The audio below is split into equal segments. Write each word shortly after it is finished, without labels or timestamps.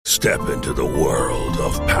Step into the world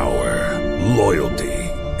of power, loyalty,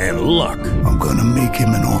 and luck. I'm gonna make him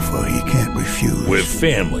an offer he can't refuse. With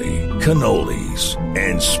family, cannolis,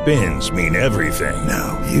 and spins mean everything.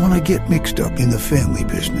 Now, you wanna get mixed up in the family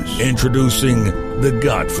business. Introducing The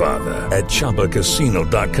Godfather at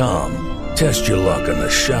ChumbaCasino.com. Test your luck in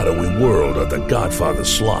the shadowy world of The Godfather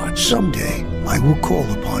slot. Someday, I will call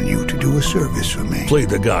upon you to do a service for me. Play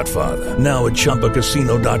The Godfather, now at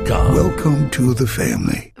ChumbaCasino.com. Welcome to the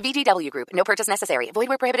family. VGW Group. No purchase necessary. Void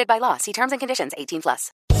where prohibited by law. See terms and conditions.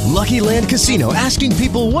 18+. Lucky Land Casino, asking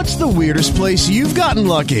people, what's the weirdest place you've gotten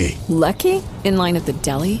lucky? Lucky? In line at the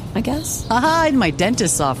deli, I guess? Aha, in my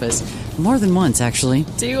dentist's office. More than once, actually.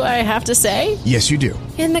 Do I have to say? Yes, you do.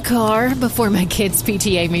 In the car before my kids'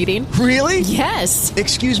 PTA meeting. Really? Yes.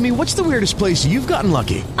 Excuse me, what's the weirdest place you've gotten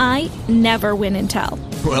lucky? I never win and tell.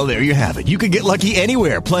 Well, there you have it. You can get lucky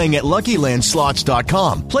anywhere, playing at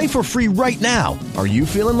LuckyLandSlots.com. Play for free right now. Are you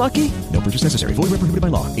feeling lucky? No purchase necessary. Void where prohibited by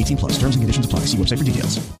law. 18+. Terms and conditions apply. See website for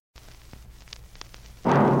details.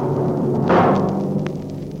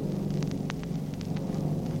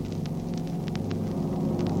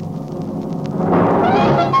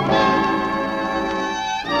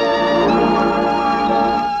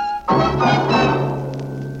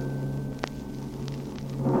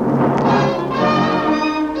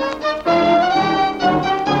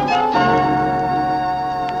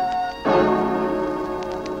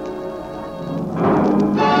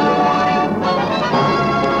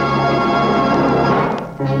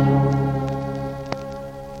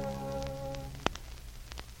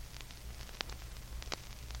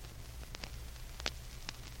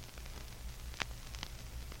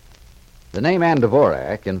 The name Ann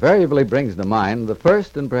Dvorak invariably brings to mind the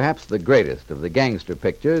first and perhaps the greatest of the gangster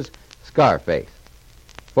pictures, Scarface.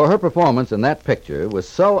 For her performance in that picture was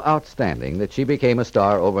so outstanding that she became a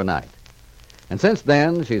star overnight. And since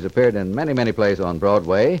then, she's appeared in many, many plays on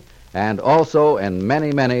Broadway and also in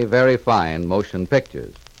many, many very fine motion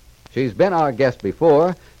pictures. She's been our guest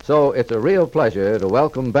before, so it's a real pleasure to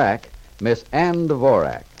welcome back Miss Ann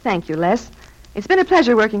Dvorak. Thank you, Les. It's been a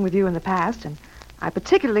pleasure working with you in the past, and I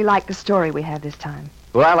particularly like the story we have this time.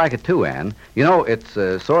 Well, I like it too, Ann. You know, it's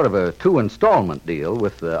sort of a 2-installment deal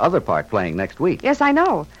with the other part playing next week. Yes, I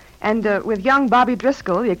know. And with young Bobby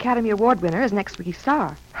Driscoll, the Academy Award winner, as next week's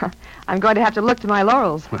star. I'm going to have to look to my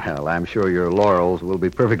laurels. Well, I'm sure your laurels will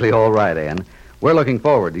be perfectly all right, Ann. We're looking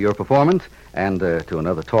forward to your performance and to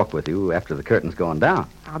another talk with you after the curtain's gone down.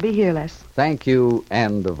 I'll be here, Les. Thank you,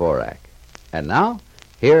 Ann Dvorak. And now,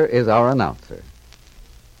 here is our announcer.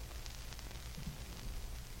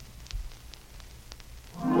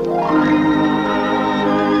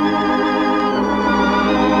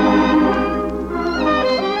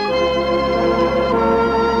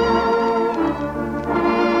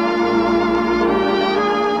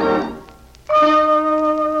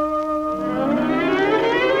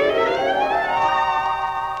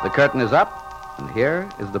 The curtain is up, and here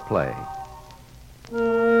is the play.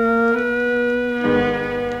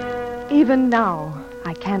 Even now,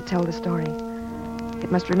 I can't tell the story.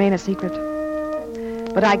 It must remain a secret.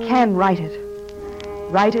 But I can write it.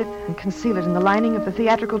 Write it and conceal it in the lining of the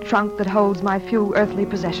theatrical trunk that holds my few earthly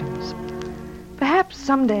possessions. Perhaps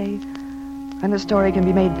someday, when the story can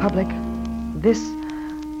be made public, this,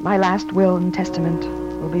 my last will and testament,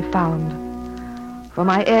 will be found. For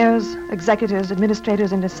my heirs, executors,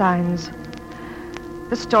 administrators, and assigns,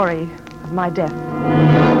 the story of my death.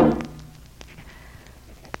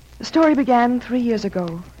 The story began 3 years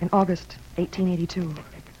ago, in August 1882.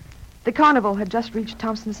 The carnival had just reached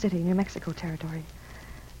Thompson City, New Mexico territory,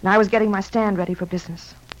 and I was getting my stand ready for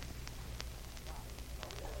business.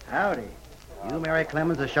 Howdy. You Mary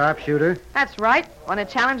Clemens, a sharpshooter? That's right. Want to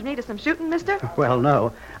challenge me to some shooting, mister? Well,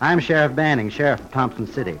 no. I'm Sheriff Banning, Sheriff of Thompson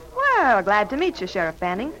City. Well, glad to meet you, Sheriff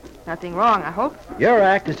Banning. Nothing wrong, I hope. Your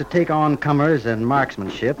act is to take on comers and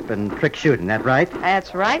marksmanship and trick shooting, that right?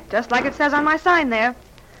 That's right, just like it says on my sign there.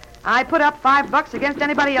 I put up $5 against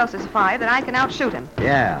anybody else's 5 that I can outshoot him.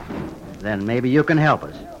 Yeah. Then maybe you can help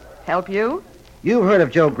us. Help you? You've heard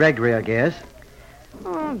of Joe Gregory, I guess.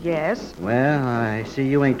 Oh, yes. Well, I see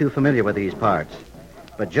you ain't too familiar with these parts.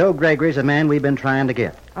 But Joe Gregory's a man we've been trying to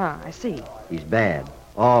get. Ah, I see. He's bad.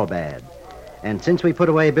 All bad. And since we put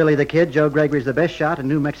away Billy the Kid, Joe Gregory's the best shot in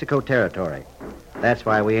New Mexico territory. That's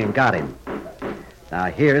why we ain't got him. Now,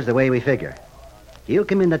 here's the way we figure. He'll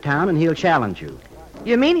come into town and he'll challenge you.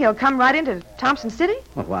 You mean he'll come right into Thompson City?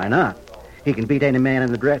 Well, why not? He can beat any man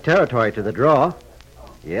in the territory to the draw.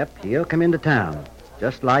 Yep, he'll come into town,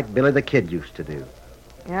 just like Billy the Kid used to do.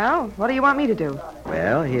 Yeah? What do you want me to do?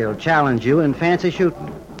 Well, he'll challenge you in fancy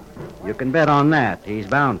shooting. You can bet on that. He's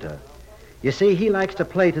bound to. You see, he likes to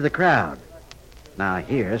play to the crowd. Now,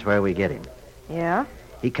 here's where we get him. Yeah?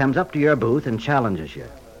 He comes up to your booth and challenges you.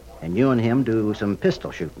 And you and him do some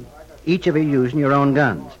pistol shooting. Each of you using your own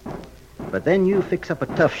guns. But then you fix up a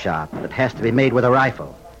tough shot that has to be made with a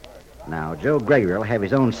rifle. Now, Joe Gregory will have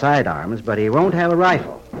his own sidearms, but he won't have a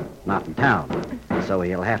rifle. Not in town. So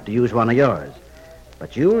he'll have to use one of yours.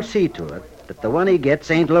 But you'll see to it that the one he gets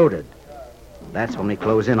ain't loaded. That's when we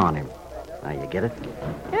close in on him. Now, you get it?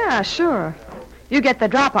 Yeah, sure. You get the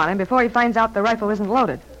drop on him before he finds out the rifle isn't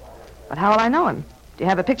loaded. But how will I know him? Do you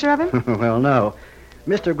have a picture of him? Well, no.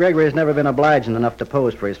 Mr. Gregory has never been obliging enough to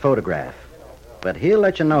pose for his photograph. But he'll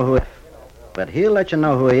let you know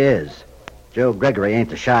who he is. Joe Gregory ain't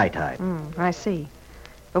the shy type. I see.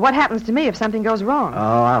 But what happens to me if something goes wrong?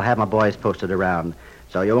 Oh, I'll have my boys posted around,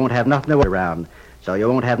 so you won't have nothing to worry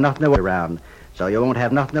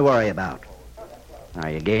about. Are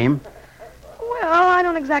you game? Well, I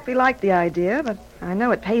don't exactly like the idea, but I know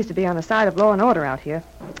it pays to be on the side of law and order out here.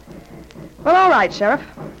 Well, all right, Sheriff.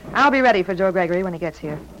 I'll be ready for Joe Gregory when he gets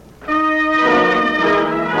here.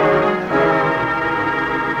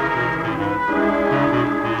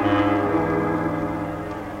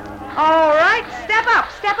 All right, step up.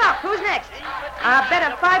 Who's next? I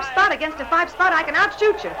bet a 5-spot against a 5-spot I can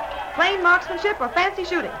outshoot you. Plain marksmanship or fancy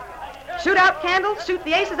shooting. Shoot out candles, shoot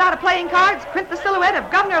the aces out of playing cards, print the silhouette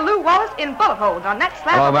of Governor Lew Wallace in bullet holes on that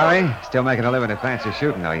slab. Hello, Mary. Still making a living at fancy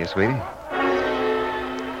shooting, are you, sweetie?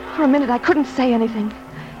 For a minute, I couldn't say anything.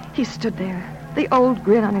 He stood there, the old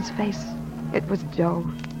grin on his face. It was Joe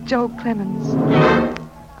Clemens.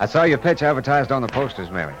 I saw your pitch advertised on the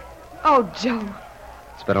posters, Mary. Oh, Joe.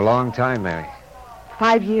 It's been a long time, Mary.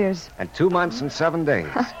 5 years. And 2 months and 7 days.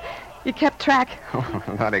 You kept track. Oh,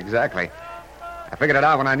 not exactly. I figured it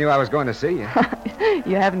out when I knew I was going to see you.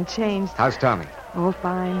 You haven't changed. How's Tommy? Oh,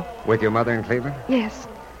 fine. With your mother in Cleveland? Yes.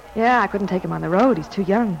 Yeah, I couldn't take him on the road. He's too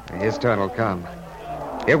young. His turn will come.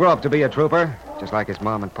 He'll grow up to be a trooper, just like his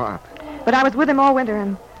mom and pop. But I was with him all winter,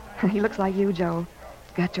 and he looks like you, Joe.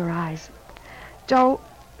 Got your eyes. Joe,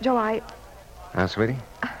 Huh, sweetie?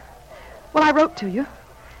 Well, I wrote to you,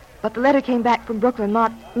 but the letter came back from Brooklyn,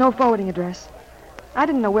 marked no forwarding address. I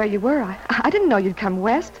didn't know where you were. I didn't know you'd come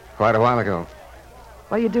west. Quite a while ago.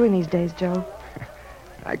 What are you doing these days, Joe?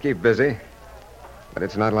 I keep busy, but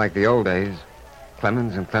it's not like the old days.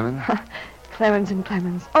 Clemens and Clemens. Clemens and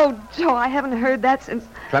Clemens. Oh, Joe, I haven't heard that since...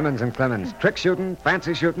 Clemens and Clemens. Trick shooting,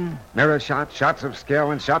 fancy shooting, mirror shots, shots of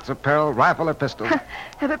skill and shots of peril, rifle or pistol.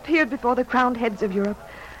 Have appeared before the crowned heads of Europe.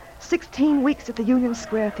 16 weeks at the Union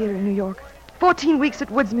Square Theater in New York. 14 weeks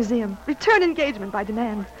at Woods Museum. Return engagement by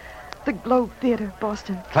demand. The Globe Theater,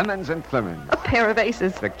 Boston. Clemens and Clemens. A pair of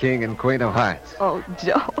aces. The king and queen of hearts. Oh,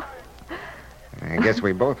 Joe. I guess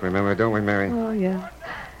we both remember, don't we, Mary? Oh, yeah.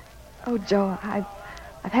 Oh, Joe, I've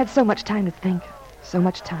had so much time to think. So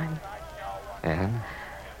much time. And?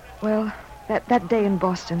 Well, that day in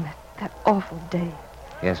Boston, that awful day.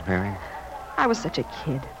 Yes, Mary? I was such a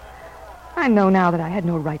kid. I know now that I had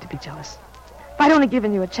no right to be jealous. If I'd only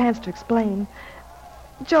given you a chance to explain.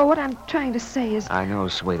 Joe, what I'm trying to say is... I know,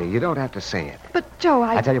 sweetie. You don't have to say it. But, Joe,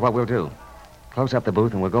 I tell you what we'll do. Close up the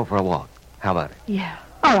booth and we'll go for a walk. How about it? Yeah.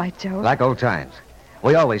 All right, Joe. Like old times.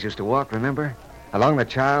 We always used to walk, remember? Along the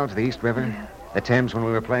Childs, the East River, the Thames when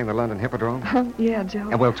we were playing the London Hippodrome. Yeah, Joe.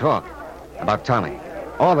 And we'll talk about Tommy.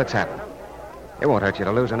 All that's happened. It won't hurt you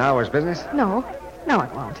to lose an hour's business. No, it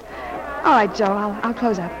won't. All right, Joe, I'll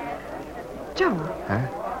close up. Joe. Huh?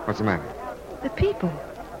 What's the matter? The people.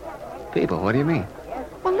 People? What do you mean?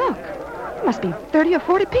 Well, look. There must be 30 or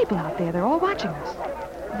 40 people out there. They're all watching us.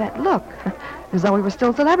 That look. As though we were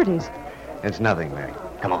still celebrities. It's nothing, Mary.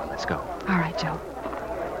 Come on, let's go. All right, Joe.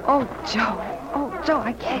 Oh, Joe,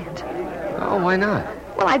 I can't. Oh, why not?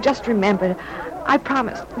 Well, I just remembered. I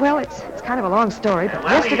promised. Well, it's kind of a long story, but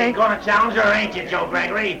yesterday... You ain't going to challenge her, ain't you, Joe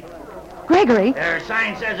Gregory? Gregory? Her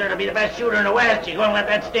sign says her to be the best shooter in the West. You going to let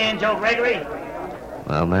that stand, Joe Gregory?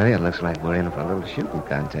 Well, Mary, it looks like we're in for a little shooting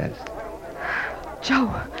contest.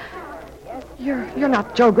 Joe, you're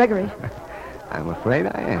not Joe Gregory. I'm afraid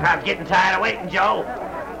I am. I'm getting tired of waiting, Joe.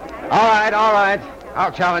 All right.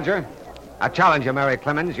 I'll challenge her. I challenge you, Mary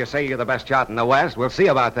Clemens. You say you're the best shot in the West. We'll see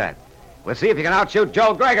about that. We'll see if you can outshoot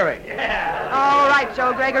Joe Gregory. Yeah. All right,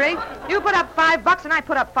 Joe Gregory. You put up $5 and I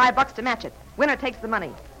put up $5 to match it. Winner takes the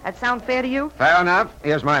money. That sound fair to you? Fair enough.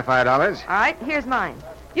 Here's my $5. All right, here's mine.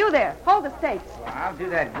 You there, hold the stakes. I'll do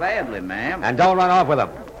that gladly, ma'am. And don't run off with them.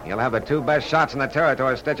 You'll have the 2 best shots in the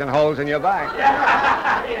territory stitching holes in your back.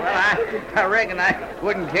 Well, I reckon I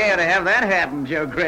wouldn't care to have that happen, Joe Gregory.